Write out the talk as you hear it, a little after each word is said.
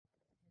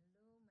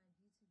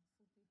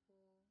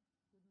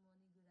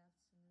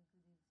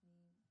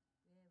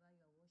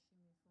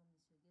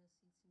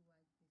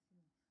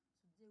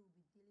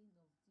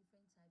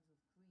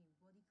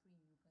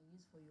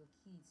use for your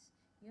kids.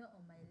 Here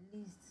on my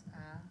list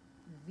are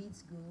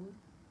Vit Gold,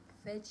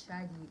 Fair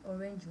Child the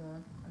orange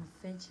one, and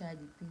Fair Child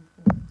the pink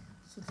one.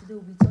 So today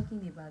we'll be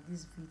talking about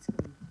this Vit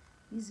Gold.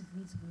 This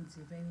Vit Gold is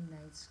a very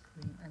nice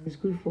cream and it's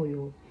good for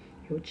your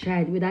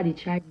child, whether the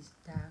child is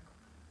dark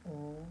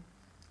or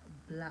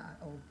black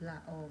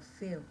or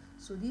fair.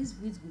 So this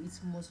Vit Gold it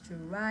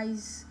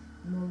moisturize,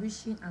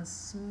 nourishing and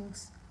smooth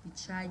the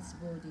child's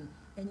body,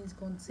 and it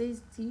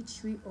contains tea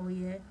tree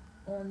oil,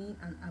 honey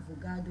and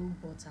avocado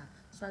butter.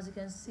 So as you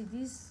can see,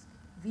 this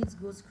Vit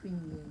Gold cream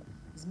here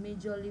is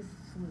majorly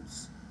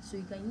fruits, so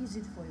you can use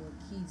it for your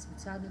kids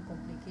without no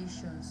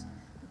complications.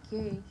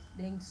 Okay,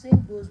 then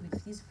same goes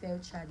with this fair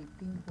child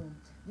the pink one.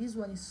 This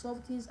one is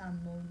softens and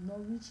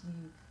nourish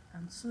the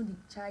and soothe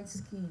the child's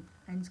skin,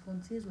 and it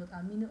contains what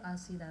amino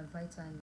acid and vitamin.